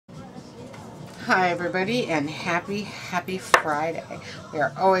Hi everybody, and happy Friday. We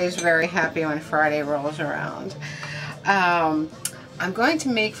are always very happy when Friday rolls around. I'm going to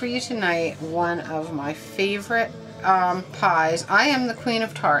make for you tonight one of my favorite pies. I am the queen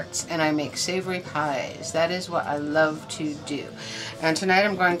of tarts and I make savory pies. That is what I love to do. And tonight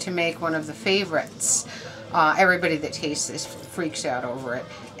I'm going to make one of the favorites. Everybody that tastes this freaks out over it.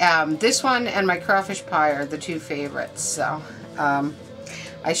 This one and my crawfish pie are the two favorites. So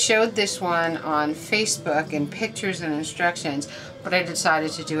I showed this one on Facebook in pictures and instructions, but I decided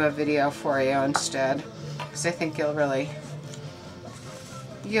to do a video for you instead because I think you'll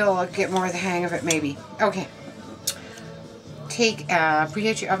get more of the hang of it maybe. Okay.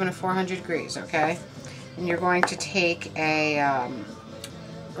 Preheat your oven to 400 degrees, okay? And you're going to take a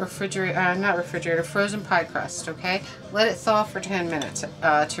frozen pie crust, okay? Let it thaw for 10 minutes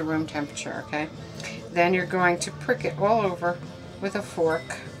to room temperature, okay? Then you're going to prick it all over with a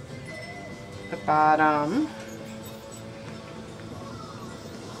fork, the bottom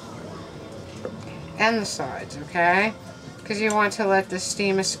and the sides, okay? Because you want to let the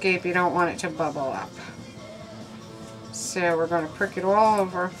steam escape, you don't want it to bubble up. So we're going to prick it all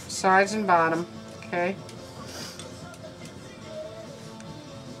over, sides and bottom, okay?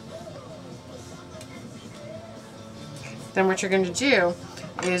 Then what you're going to do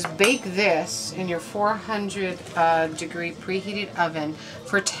is bake this in your 400 degree preheated oven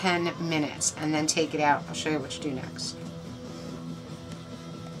for 10 minutes and then take it out. I'll show you what you do next.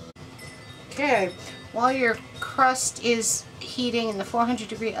 Okay, while your crust is heating in the 400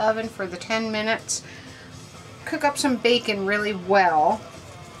 degree oven for the 10 minutes, cook up some bacon really well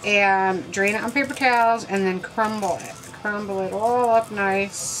and drain it on paper towels and then crumble it. Crumble it all up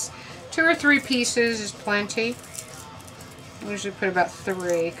nice. 2 or 3 pieces is plenty. I usually put about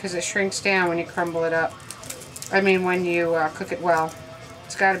 3 because it shrinks down when you crumble it up. I mean when you cook it well.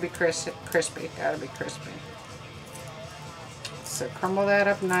 It's got to be crispy. Got to be crispy. So crumble that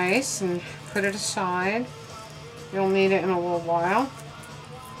up nice and put it aside. You'll need it in a little while.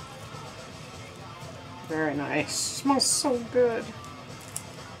 Very nice. Smells so good.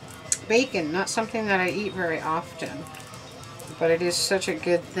 Bacon, not something that I eat very often, but it is such a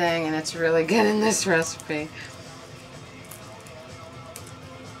good thing and it's really good in this recipe.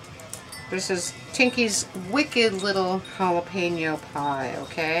 This is Tinkie's wicked little jalapeno pie,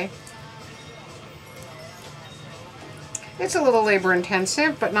 okay? It's a little labor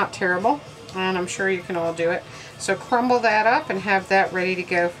intensive, but not terrible, and I'm sure you can all do it. So crumble that up and have that ready to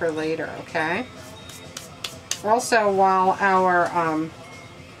go for later, okay? Also, while our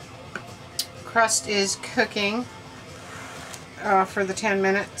crust is cooking for the 10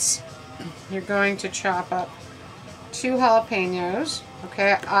 minutes, you're going to chop up 2 jalapenos.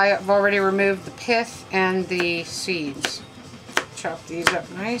 Okay, I've already removed the pith and the seeds. Chop these up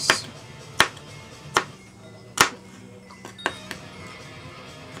nice.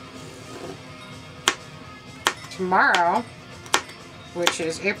 Tomorrow, which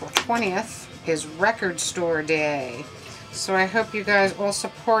is April 20th, is Record Store Day. So I hope you guys all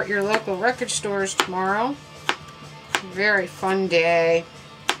support your local record stores tomorrow. Very fun day.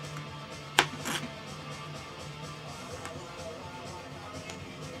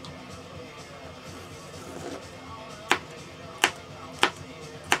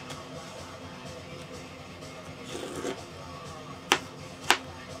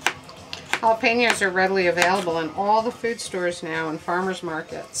 Jalapenos are readily available in all the food stores now and farmers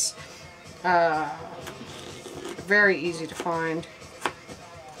markets. Very easy to find,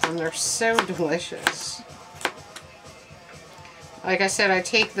 and they're so delicious. Like I said, I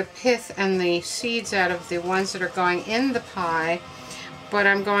take the pith and the seeds out of the ones that are going in the pie, but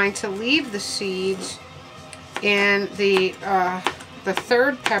I'm going to leave the seeds in the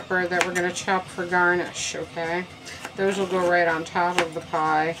 3rd pepper that we're going to chop for garnish, okay? Those will go right on top of the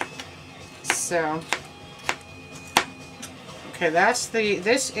pie. So, okay, this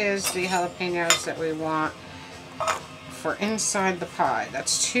is the jalapenos that we want for inside the pie.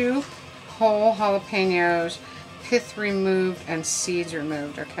 That's 2 whole jalapenos, pith removed and seeds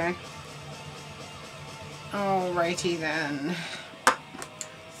removed, okay? Alrighty then.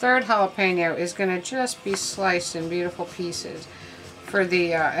 3rd jalapeno is going to just be sliced in beautiful pieces for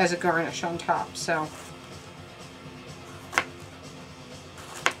the as a garnish on top. So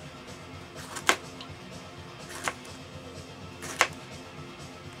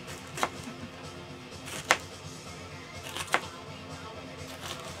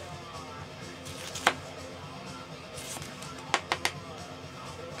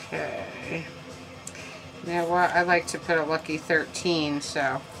okay. Now what? I like to put a lucky 13,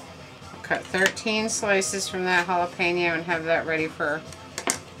 so I'll cut 13 slices from that jalapeno and have that ready for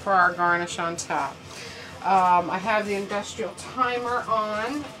for our garnish on top. I have the industrial timer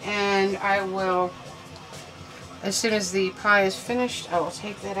on, and I will, as soon as the pie is finished, I will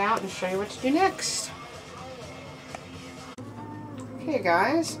take that out and show you what to do next. Okay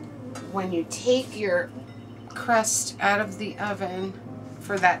guys, when you take your crust out of the oven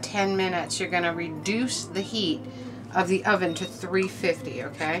for that 10 minutes, you're going to reduce the heat of the oven to 350,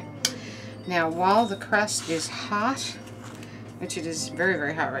 okay? Now while the crust is hot, which it is very,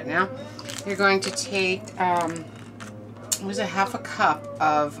 very hot right now, you're going to take, was it half a cup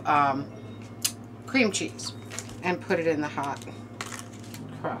of cream cheese and put it in the hot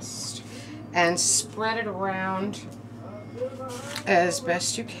crust and spread it around as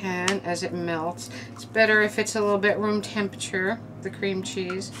best you can as it melts. It's better if it's a little bit room temperature, the cream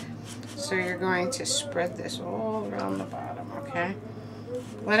cheese. So you're going to spread this all around the bottom, okay?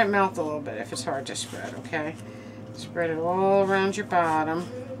 Let it melt a little bit if it's hard to spread, okay? Spread it all around your bottom.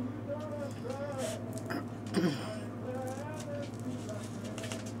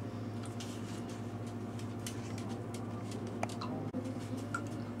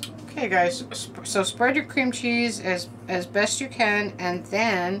 Okay guys, so spread your cream cheese as best you can, and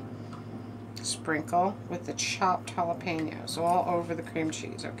then sprinkle with the chopped jalapenos all over the cream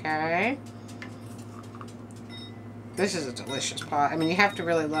cheese, okay? This is a delicious pie. I mean, you have to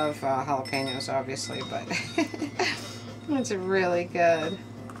really love jalapenos, obviously, but it's really good.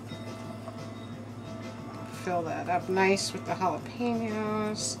 Fill that up nice with the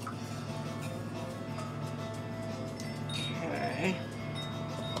jalapenos. Okay.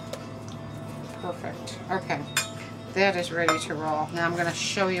 Perfect. Okay. That is ready to roll. Now I'm going to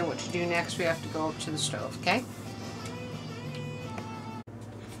show you what to do next. We have to go up to the stove, okay?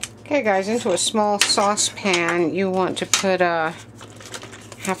 Okay guys, into a small saucepan, you want to put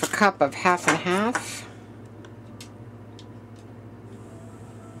half a cup of half and half.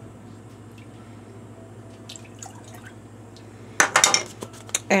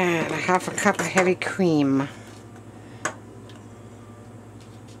 And a half a cup of heavy cream.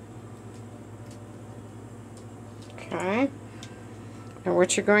 Okay. And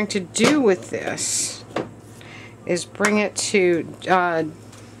what you're going to do with this is bring it to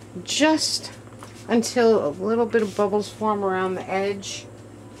just until a little bit of bubbles form around the edge.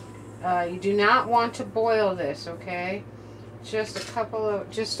 You do not want to boil this, okay? Just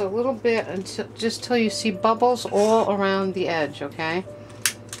a little bit until, just till you see bubbles all around the edge, okay?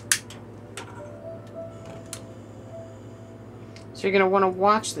 So you're going to want to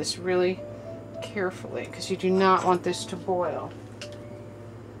watch this really carefully because you do not want this to boil.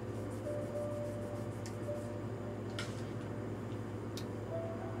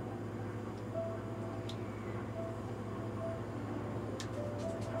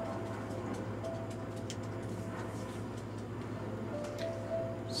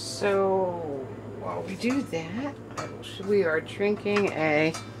 So while we do that, we are drinking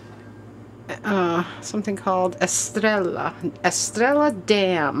a something called Estrella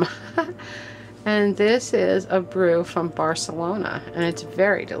Dam. And this is a brew from Barcelona, and it's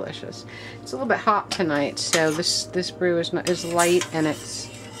very delicious. It's a little bit hot tonight, so this brew is light, and it's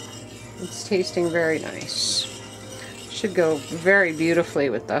tasting very nice. Should go very beautifully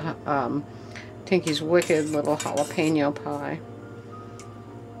with the Tinkie's wicked little jalapeno pie.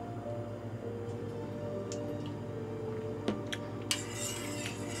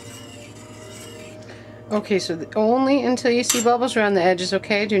 Okay, so only until you see bubbles around the edges,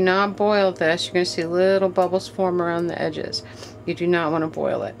 okay? Do not boil this. You're going to see little bubbles form around the edges. You do not want to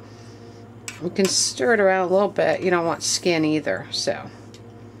boil it. You can stir it around a little bit. You don't want skin either, so.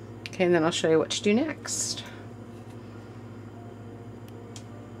 Okay, and then I'll show you what to do next.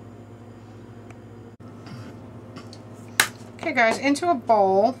 Okay, guys, into a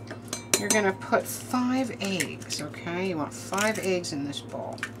bowl, you're going to put 5 eggs, okay? You want 5 eggs in this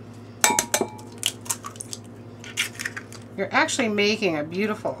bowl. You're actually making a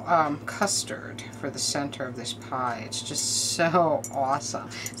beautiful custard for the center of this pie. It's just so awesome.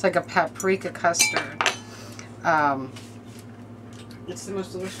 It's like a paprika custard. It's the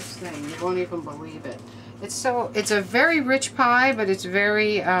most delicious thing. You won't even believe it. It's a very rich pie, but it's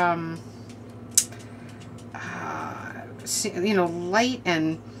very, you know, light,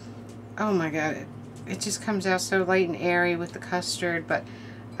 and oh my God, it just comes out so light and airy with the custard, but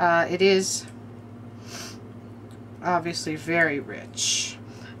it is obviously very rich.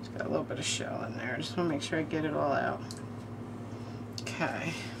 It's got a little bit of shell in there. I just want to make sure I get it all out.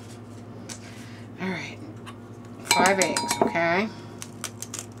 Okay. Alright. 5 eggs, okay?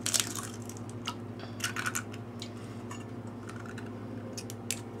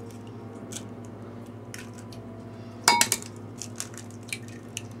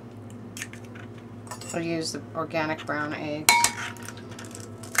 I'll use the organic brown eggs.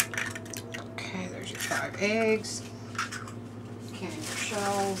 Okay, there's your 5 eggs. Can your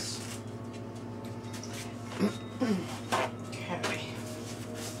shells. Okay.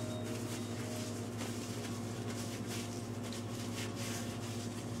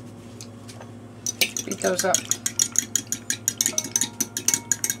 Beat those up.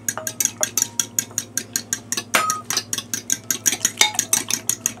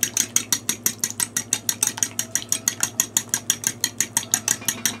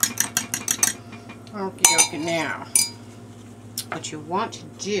 Okay, now what you want to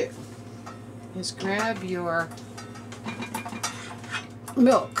do is grab your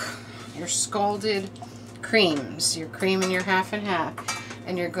milk, your scalded creams, your cream and your half and half,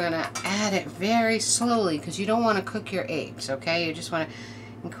 and you're going to add it very slowly because you don't want to cook your eggs, okay? You just want to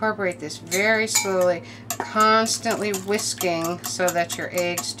incorporate this very slowly, constantly whisking so that your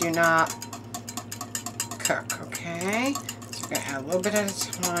eggs do not cook, okay? So you're going to add a little bit at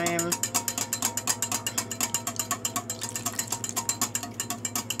a time.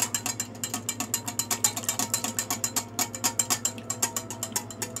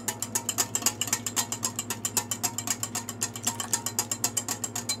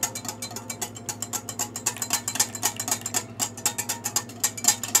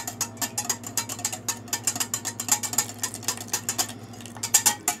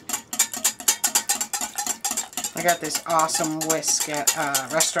 I got this awesome whisk at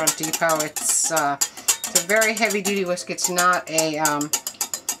Restaurant Depot. It's a very heavy-duty whisk. It's not a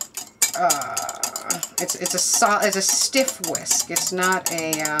it's a stiff whisk. It's not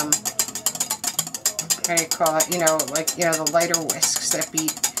a how do you call it? You know, like the lighter whisks that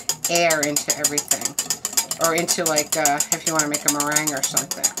beat air into everything, or into like if you want to make a meringue or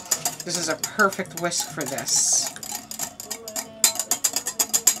something. This is a perfect whisk for this.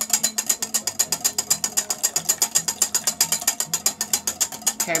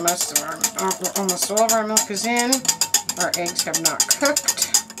 Okay, almost all of our milk is in. Our eggs have not cooked,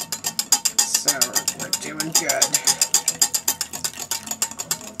 so we're doing good.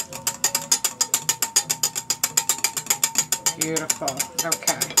 Beautiful.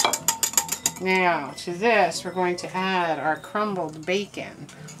 Okay. Now, to this, we're going to add our crumbled bacon.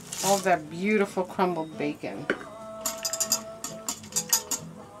 All that beautiful crumbled bacon.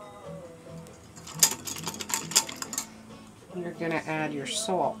 You're going to add your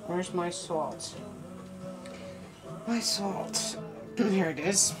salt. Where's my salt? My salt. Here it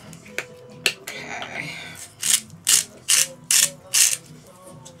is. Okay.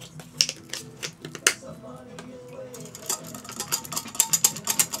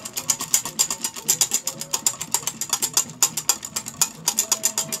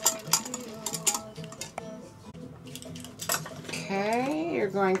 Okay, you're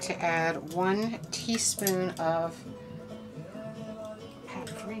going to add 1 teaspoon of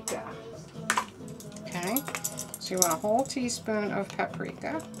paprika. Okay, so you want a whole teaspoon of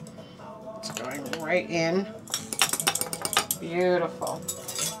paprika. It's going right in. Beautiful.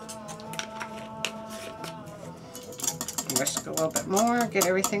 Whisk a little bit more, get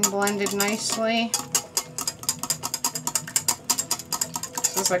everything blended nicely.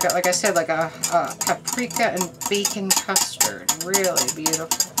 This is like I said, like a paprika and bacon custard. Really beautiful.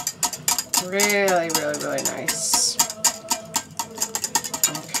 Really, really, really nice.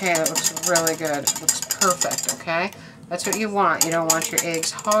 Okay, that looks really good. It looks perfect, okay? That's what you want. You don't want your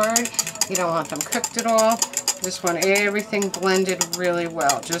eggs hard. You don't want them cooked at all. You just want everything blended really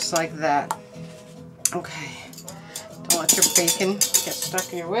well, just like that. Okay. Don't let your bacon get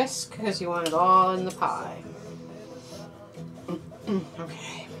stuck in your whisk because you want it all in the pie.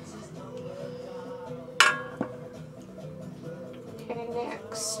 Okay. Okay,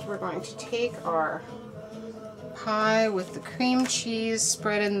 next we're going to take our pie with the cream cheese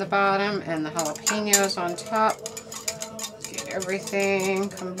spread in the bottom and the jalapenos on top. Get everything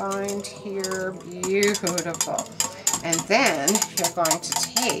combined here. Beautiful. And then you're going to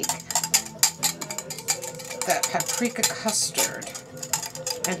take that paprika custard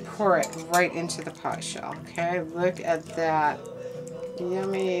and pour it right into the pie shell. Okay, look at that.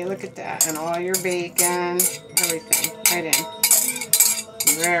 Yummy. Look at that. And all your bacon, everything right in.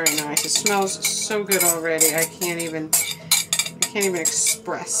 Very nice. It smells so good already. I can't even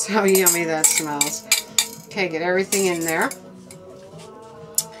express how yummy that smells. Okay, get everything in there.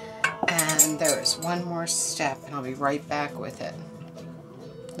 And there is one more step, and I'll be right back with it.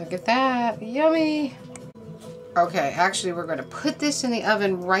 Look at that. Yummy. Okay, actually we're going to put this in the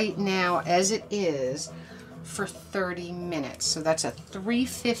oven right now as it is for 30 minutes. So that's a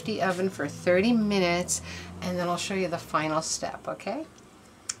 350 oven for 30 minutes, and then I'll show you the final step, okay?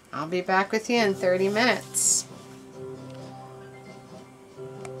 I'll be back with you in 30 minutes.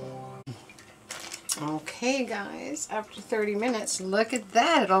 Okay guys, after 30 minutes, look at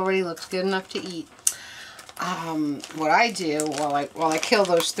that. It already looks good enough to eat. What I do while I kill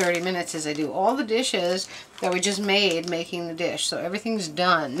those 30 minutes is I do all the dishes that we just made making the dish. So everything's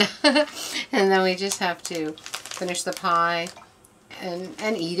done. And then we just have to finish the pie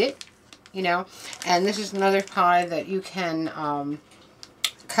and eat it, you know. And this is another pie that you can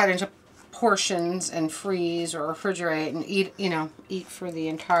cut into portions and freeze or refrigerate and eat, you know, eat for the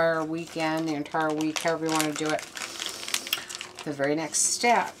entire weekend, the entire week, however you want to do it. The very next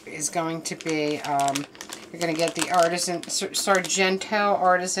step is going to be, you're going to get the Sargento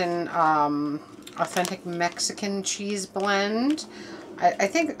Artisan Authentic Mexican Cheese Blend. I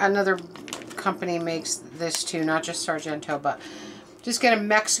think another company makes this too, not just Sargento, but just get a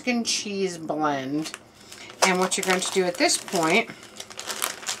Mexican cheese blend. And what you're going to do at this point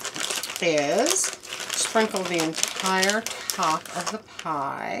is sprinkle the entire top of the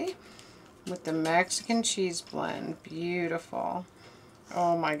pie with the Mexican cheese blend. Beautiful.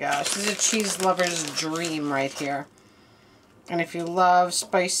 Oh my gosh, this is a cheese lover's dream right here. And if you love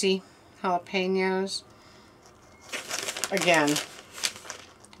spicy jalapenos, again,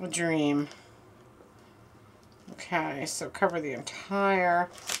 a dream. Okay, so cover the entire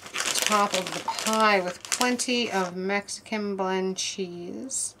top of the pie with plenty of Mexican blend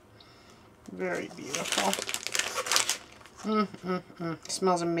cheese. Very beautiful.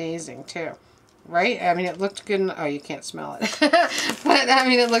 Smells amazing too. Right? I mean, it looked good. Oh, you can't smell it. But, I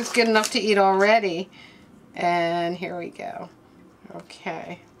mean, it looks good enough to eat already. And here we go.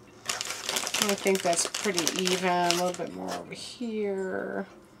 Okay. I think that's pretty even. A little bit more over here.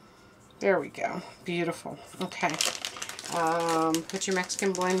 There we go. Beautiful. Okay. Put your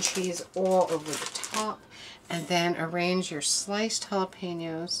Mexican blend cheese all over the top. And then arrange your sliced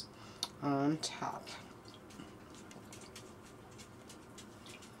jalapenos on top.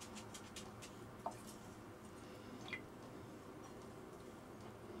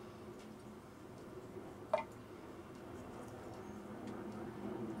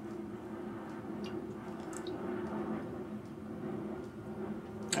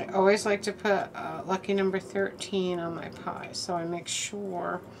 I always like to put lucky number 13 on my pie, so I make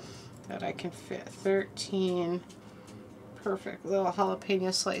sure that I can fit 13 perfect little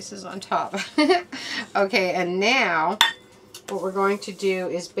jalapeno slices on top. Okay, and now what we're going to do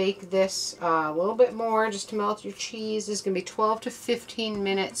is bake this a little bit more just to melt your cheese. This is going to be 12 to 15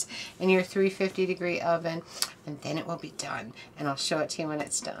 minutes in your 350-degree oven, and then it will be done. And I'll show it to you when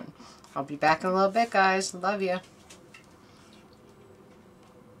it's done. I'll be back in a little bit, guys. Love you.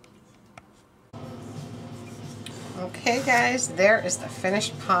 Okay guys, there is the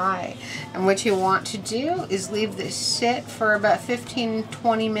finished pie. And what you want to do is leave this sit for about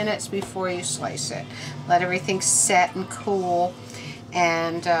 15-20 minutes before you slice it. Let everything set and cool,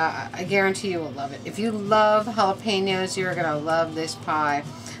 and I guarantee you will love it. If you love jalapenos, you're going to love this pie.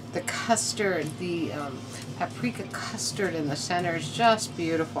 The custard, the paprika custard in the center is just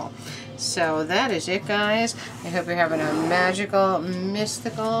beautiful. So that is it, guys. I hope you're having a magical,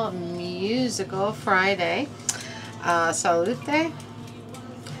 mystical, musical Friday. Salute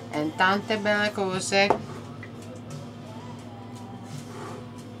and tante belle cose.